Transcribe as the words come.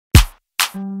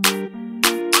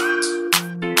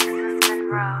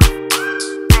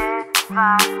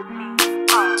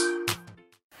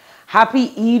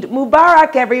Happy Eid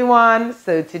Mubarak, everyone!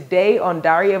 So today on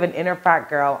Diary of an Inner Fat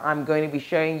Girl, I'm going to be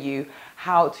showing you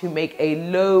how to make a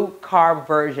low-carb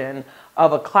version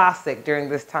of a classic during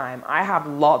this time. I have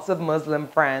lots of Muslim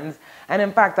friends, and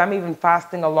in fact, I'm even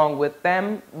fasting along with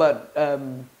them, but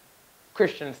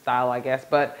Christian style, I guess.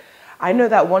 But I know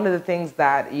that one of the things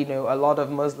that, a lot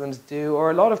of Muslims do, or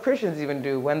a lot of Christians even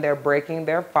do, when they're breaking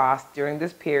their fast during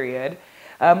this period,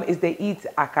 is they eat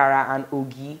akara and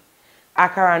ogi.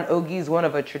 Akara and ogi is one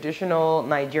of the traditional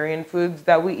Nigerian foods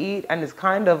that we eat, and it's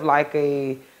kind of like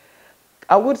I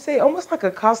would say almost like a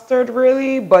custard,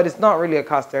 really, but it's not really a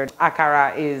custard.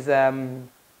 Akara is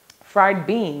fried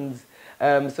beans.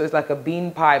 So it's like a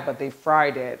bean pie, but they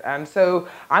fried it. And so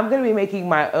I'm going to be making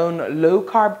my own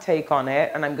low-carb take on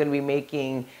it, and I'm going to be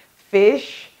making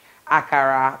fish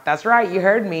akara. That's right, you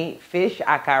heard me, fish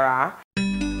akara.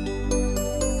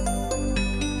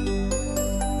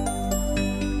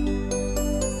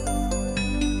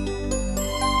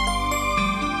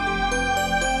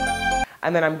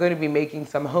 And then I'm going to be making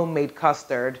some homemade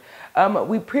custard.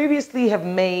 We previously have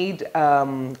made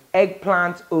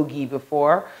eggplant ogi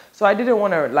before, so I didn't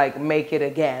want to make it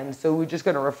again. So we're just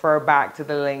going to refer back to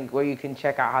the link where you can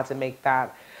check out how to make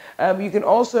that. You can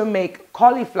also make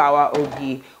cauliflower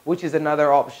ogi, which is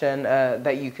another option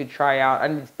that you could try out.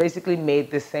 And it's basically made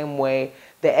the same way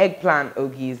the eggplant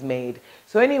ogi is made.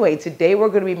 So anyway, today we're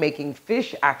going to be making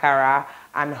fish akara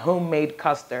and homemade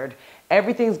custard.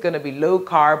 Everything's going to be low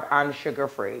carb and sugar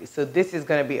free. So this is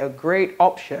going to be a great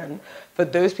option for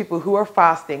those people who are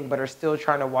fasting but are still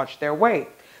trying to watch their weight.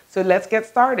 So let's get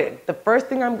started. The first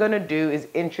thing I'm going to do is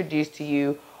introduce to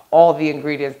you all the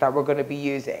ingredients that we're going to be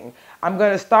using. I'm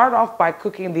going to start off by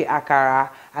cooking the akara,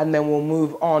 and then we'll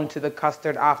move on to the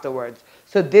custard afterwards.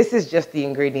 So this is just the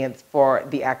ingredients for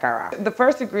the akara. The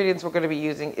first ingredients we're going to be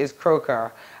using is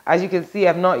croaker. As you can see,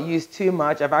 I've not used too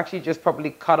much. I've actually just probably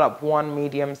cut up one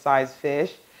medium-sized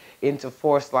fish into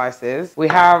 4 slices. We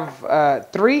have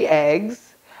 3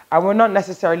 eggs, and we're not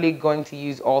necessarily going to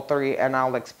use all 3, and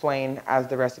I'll explain as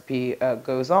the recipe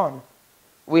goes on.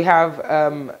 We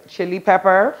have chili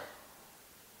pepper.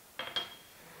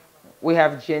 We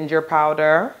have ginger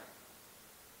powder.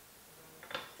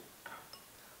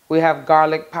 We have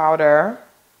garlic powder.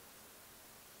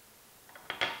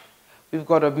 We've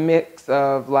got a mix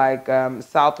of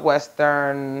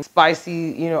Southwestern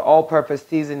spicy, all-purpose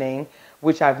seasoning,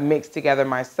 which I've mixed together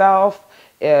myself.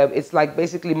 It's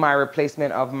basically my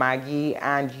replacement of Maggi,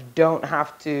 and you don't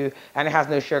have to, and it has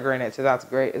no sugar in it, so that's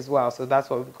great as well. So that's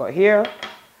what we've got here.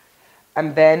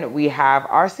 And then we have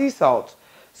our sea salt.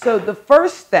 So the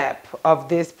first step of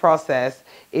this process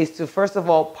is to, first of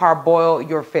all, parboil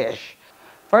your fish.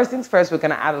 First things first, we're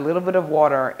going to add a little bit of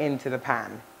water into the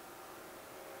pan.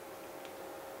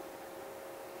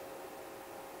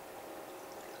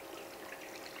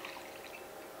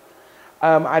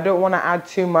 I don't want to add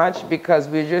too much because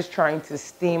we're just trying to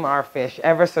steam our fish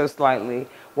ever so slightly.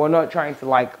 We're not trying to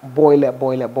boil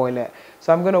it.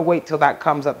 So I'm going to wait till that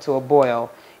comes up to a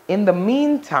boil. In the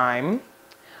meantime,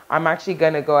 I'm actually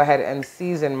going to go ahead and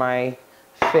season my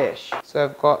fish.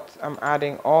 So I'm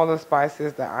adding all the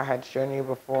spices that I had shown you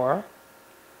before,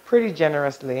 pretty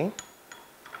generously.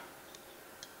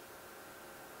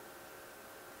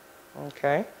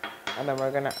 Okay, and then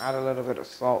we're going to add a little bit of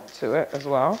salt to it as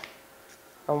well.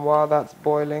 And while that's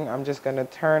boiling, I'm just going to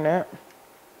turn it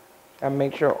and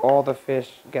make sure all the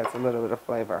fish gets a little bit of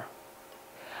flavor.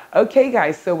 Okay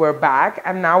guys, so we're back,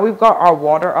 and now we've got our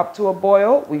water up to a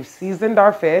boil. We've seasoned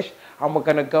our fish, and we're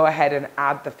gonna go ahead and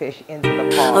add the fish into the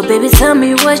pot. Oh baby, tell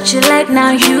me what you like,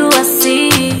 now you I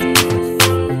see.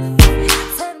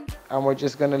 And we're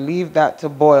just gonna leave that to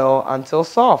boil until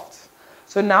soft.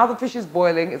 So now the fish is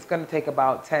boiling. It's gonna take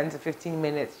about 10 to 15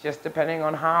 minutes, just depending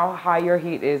on how high your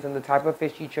heat is and the type of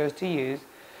fish you chose to use.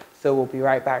 So we'll be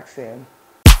right back soon.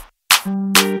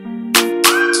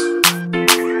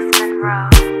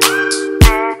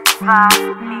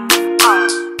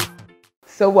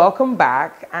 So welcome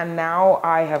back, and now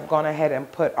I have gone ahead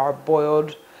and put our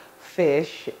boiled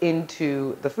fish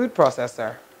into the food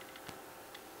processor.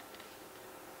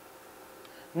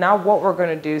 Now what we're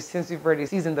going to do, since we've already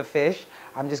seasoned the fish,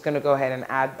 I'm just going to go ahead and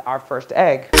add our first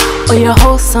egg. Oh, you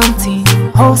hold something,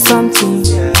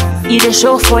 eat a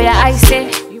show for your I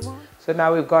say. So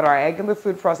now we've got our egg in the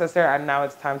food processor, and now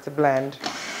it's time to blend.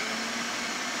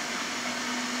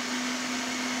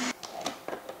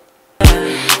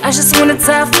 I just wanna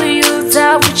die for you,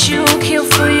 die with you, kill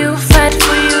for you, fight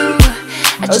for you.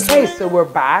 Okay, so we're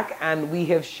back, and we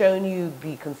have shown you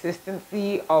the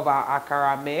consistency of our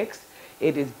akara mix.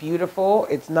 It is beautiful,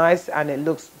 it's nice, and it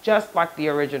looks just like the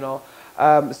original.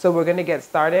 So we're gonna get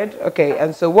started. Okay,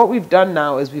 and so what we've done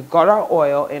now is we've got our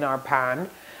oil in our pan,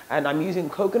 and I'm using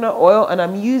coconut oil, and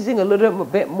I'm using a little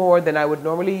bit more than I would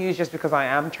normally use just because I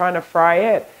am trying to fry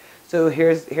it. So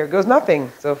here goes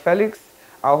nothing. So Felix,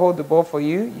 I'll hold the bowl for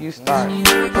you. You start.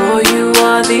 Oh, you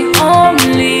are the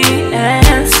only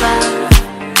answer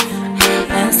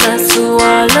to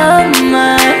all of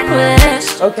my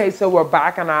questions. Okay, so we're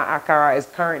back, and our akara is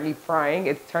currently frying.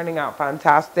 It's turning out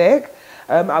fantastic.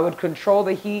 I would control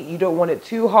the heat. You don't want it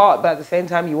too hot, but at the same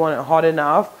time, you want it hot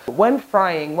enough. When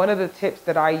frying, one of the tips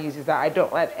that I use is that I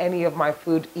don't let any of my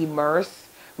food immerse,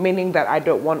 meaning that I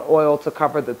don't want oil to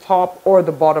cover the top or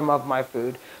the bottom of my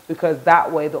food, because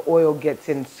that way the oil gets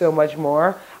in so much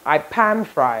more. I pan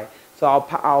fry, so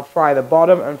I'll fry the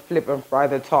bottom and flip and fry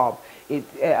the top. It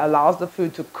allows the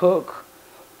food to cook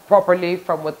properly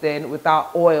from within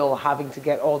without oil having to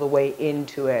get all the way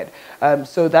into it.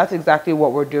 So that's exactly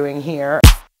what we're doing here.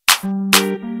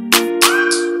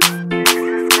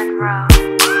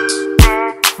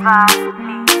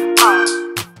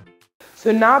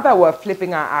 So now that we're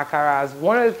flipping our akaras,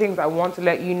 one of the things I want to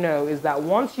let you know is that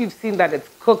once you've seen that it's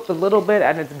cooked a little bit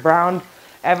and it's browned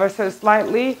ever so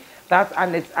slightly,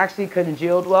 and it's actually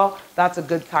congealed well, that's a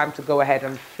good time to go ahead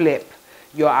and flip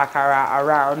your akara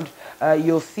around.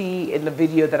 You'll see in the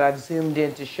video that I've zoomed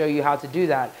in to show you how to do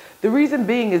that. The reason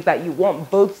being is that you want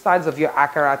both sides of your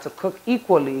akara to cook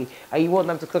equally, and you want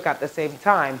them to cook at the same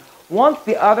time. Once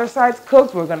the other side's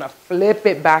cooked, we're gonna flip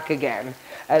it back again,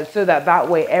 so that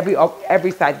way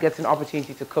every side gets an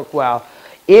opportunity to cook well.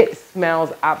 It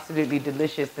smells absolutely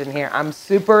delicious in here. I'm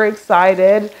super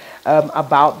excited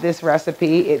about this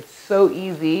recipe. It's so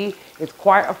easy. It's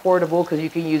quite affordable because you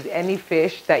can use any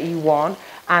fish that you want,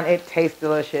 and it tastes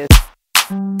delicious.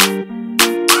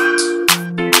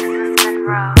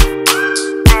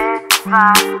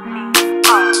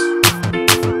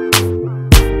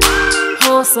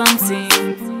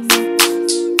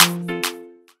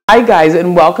 Hi guys,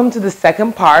 and welcome to the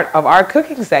second part of our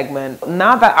cooking segment.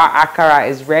 Now that our akara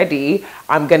is ready,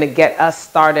 I'm gonna get us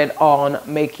started on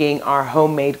making our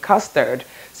homemade custard.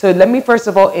 So let me first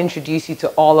of all introduce you to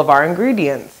all of our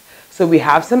ingredients. So we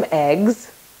have some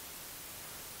eggs.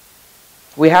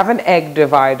 We have an egg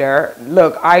divider.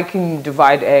 Look, I can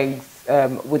divide eggs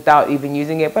without even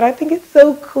using it, but I think it's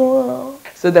so cool.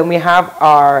 So then we have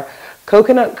our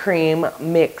coconut cream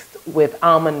mixed with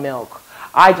almond milk.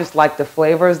 I just like the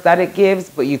flavors that it gives,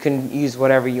 but you can use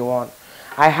whatever you want.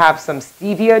 I have some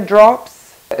stevia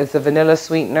drops. It's a vanilla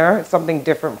sweetener, something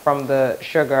different from the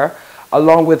sugar,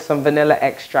 along with some vanilla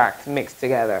extract mixed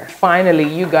together. Finally,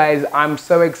 you guys, I'm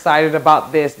so excited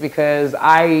about this because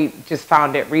I just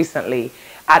found it recently.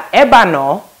 At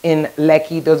Ebano in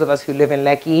Lekki, those of us who live in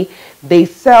Lekki, they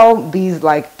sell these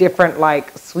like different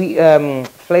like sweet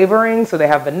flavorings. So they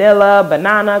have vanilla,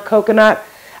 banana, coconut,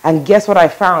 and guess what I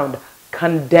found?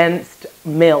 Condensed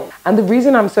milk. And the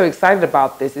reason I'm so excited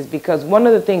about this is because one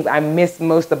of the things I miss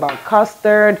most about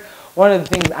custard, one of the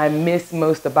things I miss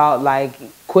most about like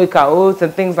Quaker oats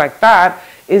and things like that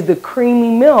is the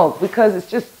creamy milk, because it's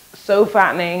just so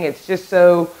fattening. It's just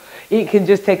so, it can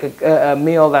just take a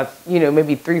meal that's, you know,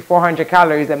 maybe 300-400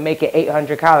 calories and make it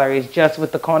 800 calories just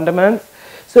with the condiments.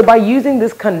 So by using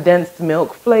this condensed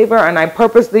milk flavor, and I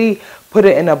purposely put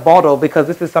it in a bottle because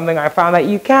this is something I found that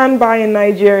you can buy in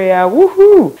Nigeria.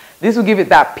 Woohoo! This will give it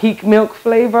that peak milk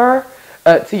flavor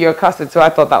to your custard. So I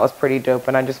thought that was pretty dope,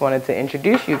 and I just wanted to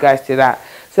introduce you guys to that.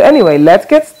 So anyway, let's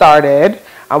get started.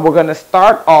 And we're gonna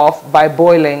start off by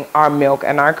boiling our milk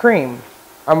and our cream.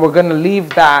 And we're gonna leave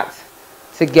that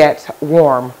to get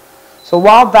warm. So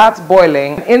while that's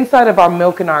boiling, inside of our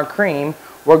milk and our cream,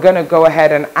 we're gonna go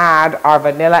ahead and add our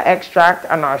vanilla extract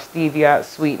and our stevia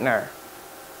sweetener.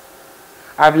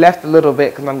 I've left a little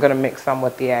bit because I'm going to mix some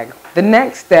with the egg. The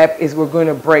next step is we're going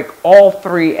to break all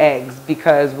 3 eggs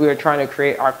because we're trying to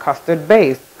create our custard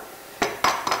base.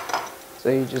 So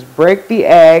you just break the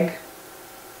egg.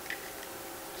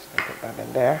 Just put that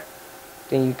in there.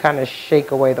 Then you kind of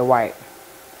shake away the white.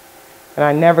 And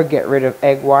I never get rid of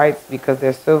egg whites because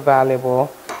they're so valuable.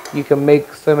 You can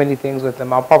make so many things with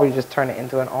them. I'll probably just turn it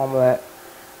into an omelet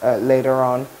later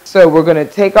on. So we're going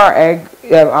to take our egg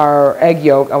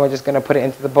yolk, and we're just going to put it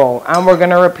into the bowl, and we're going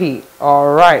to repeat.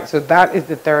 All right, so that is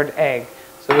the 3rd egg.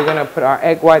 So we're going to put our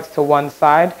egg whites to one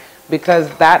side because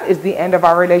that is the end of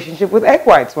our relationship with egg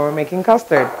whites when we're making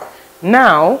custard.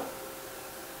 Now,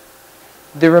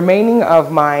 the remaining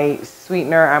of my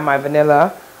sweetener and my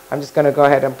vanilla, I'm just going to go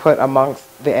ahead and put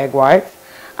amongst the egg whites,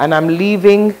 and I'm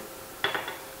leaving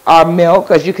our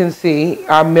milk. As you can see,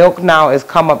 our milk now is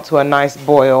come up to a nice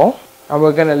boil. And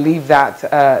we're gonna leave that,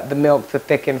 the milk to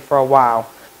thicken for a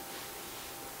while.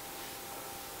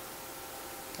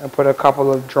 And put a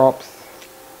couple of drops.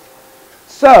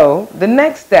 So the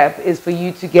next step is for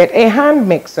you to get a hand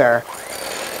mixer.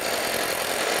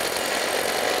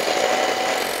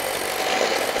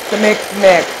 To mix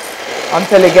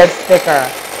until it gets thicker.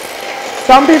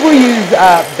 Some people use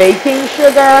baking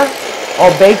sugar or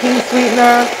baking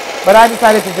sweetener, but I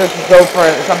decided to just go for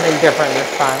something different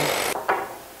this time.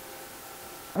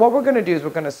 What we're gonna do is we're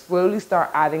gonna slowly start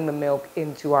adding the milk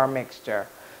into our mixture.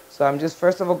 So I'm just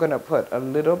first of all gonna put a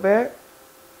little bit,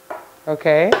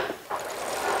 okay?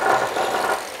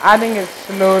 Adding it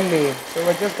slowly. So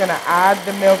we're just gonna add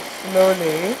the milk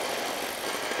slowly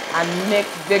and mix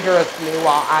vigorously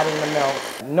while adding the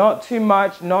milk. Not too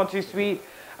much, not too sweet.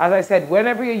 As I said,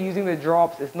 whenever you're using the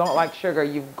drops, it's not like sugar.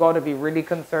 You've got to be really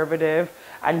conservative.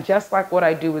 And just like what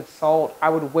I do with salt, I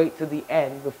would wait till the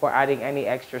end before adding any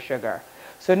extra sugar.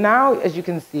 So now, as you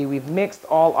can see, we've mixed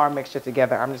all our mixture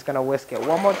together. I'm just gonna whisk it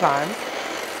one more time.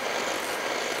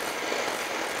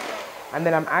 And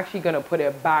then I'm actually gonna put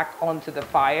it back onto the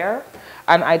fire.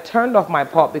 And I turned off my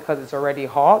pot because it's already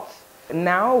hot.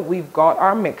 Now we've got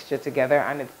our mixture together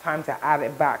and it's time to add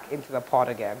it back into the pot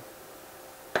again.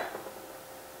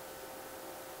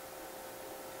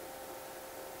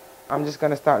 I'm just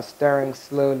gonna start stirring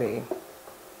slowly.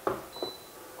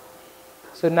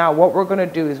 So now what we're gonna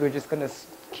do is we're just gonna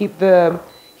keep the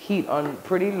heat on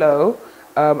pretty low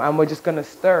and we're just gonna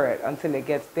stir it until it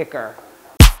gets thicker.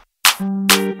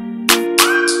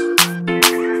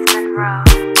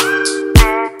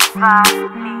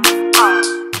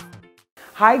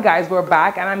 Hi guys, we're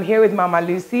back and I'm here with Mama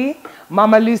Lucy.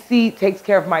 Mama Lucy takes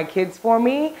care of my kids for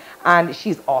me and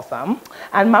she's awesome.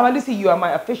 And Mama Lucy, you are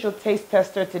my official taste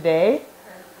tester today.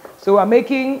 So we're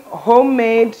making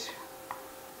homemade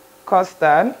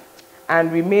custard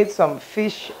and we made some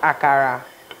fish akara.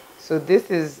 So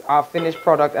this is our finished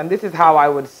product and this is how I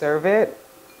would serve it,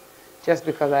 just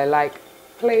because I like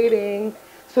plating.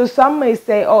 So some may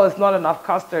say, oh, it's not enough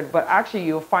custard, but actually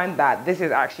you'll find that this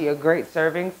is actually a great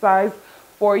serving size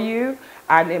for you,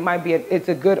 and it might be it's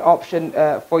a good option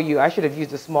for you. I should have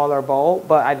used a smaller bowl,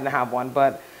 but I didn't have one.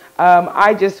 But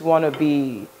I just want to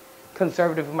be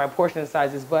conservative with my portion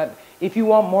sizes. But if you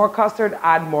want more custard,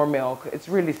 add more milk. It's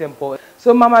really simple.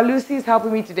 So Mama Lucy is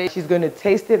helping me today. She's going to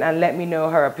taste it and let me know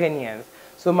her opinions.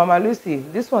 So Mama Lucy,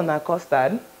 this one na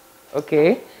custard,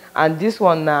 okay, and this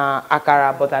one na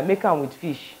akara, but I make them with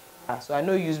fish. So I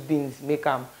know you use beans, make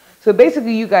them. So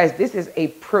basically, you guys, this is a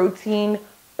protein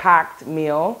packed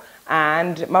meal.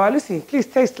 And Mama Lucy, please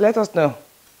taste, let us know.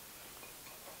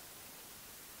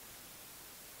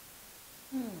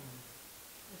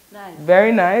 It's nice.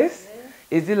 Very nice. Yes.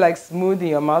 Is it like smooth in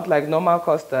your mouth like normal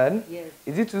custard? Yes.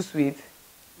 Is it too sweet?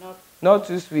 Not Not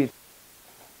too sweet.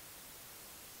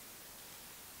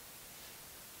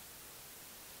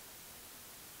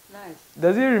 nice.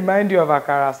 Does it remind you of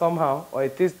akara somehow, or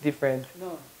it tastes different?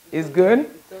 No. It's good?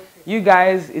 It's okay. You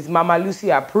guys, is Mama Lucy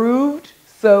approved?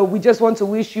 So we just want to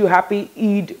wish you happy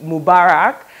Eid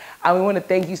Mubarak. And we want to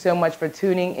thank you so much for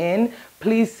tuning in.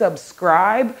 Please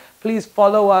subscribe. Please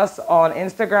follow us on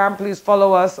Instagram. Please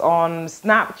follow us on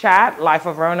Snapchat, Life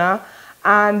of Rona.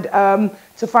 And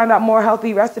to find out more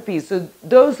healthy recipes. So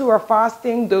those who are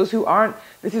fasting, those who aren't,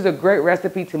 this is a great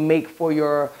recipe to make for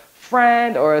your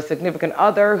friend or a significant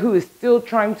other who is still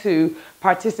trying to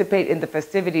participate in the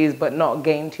festivities but not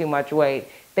gain too much weight.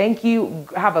 Thank you.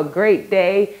 Have a great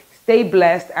day. Stay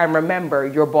blessed. And remember,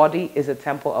 your body is a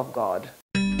temple of God.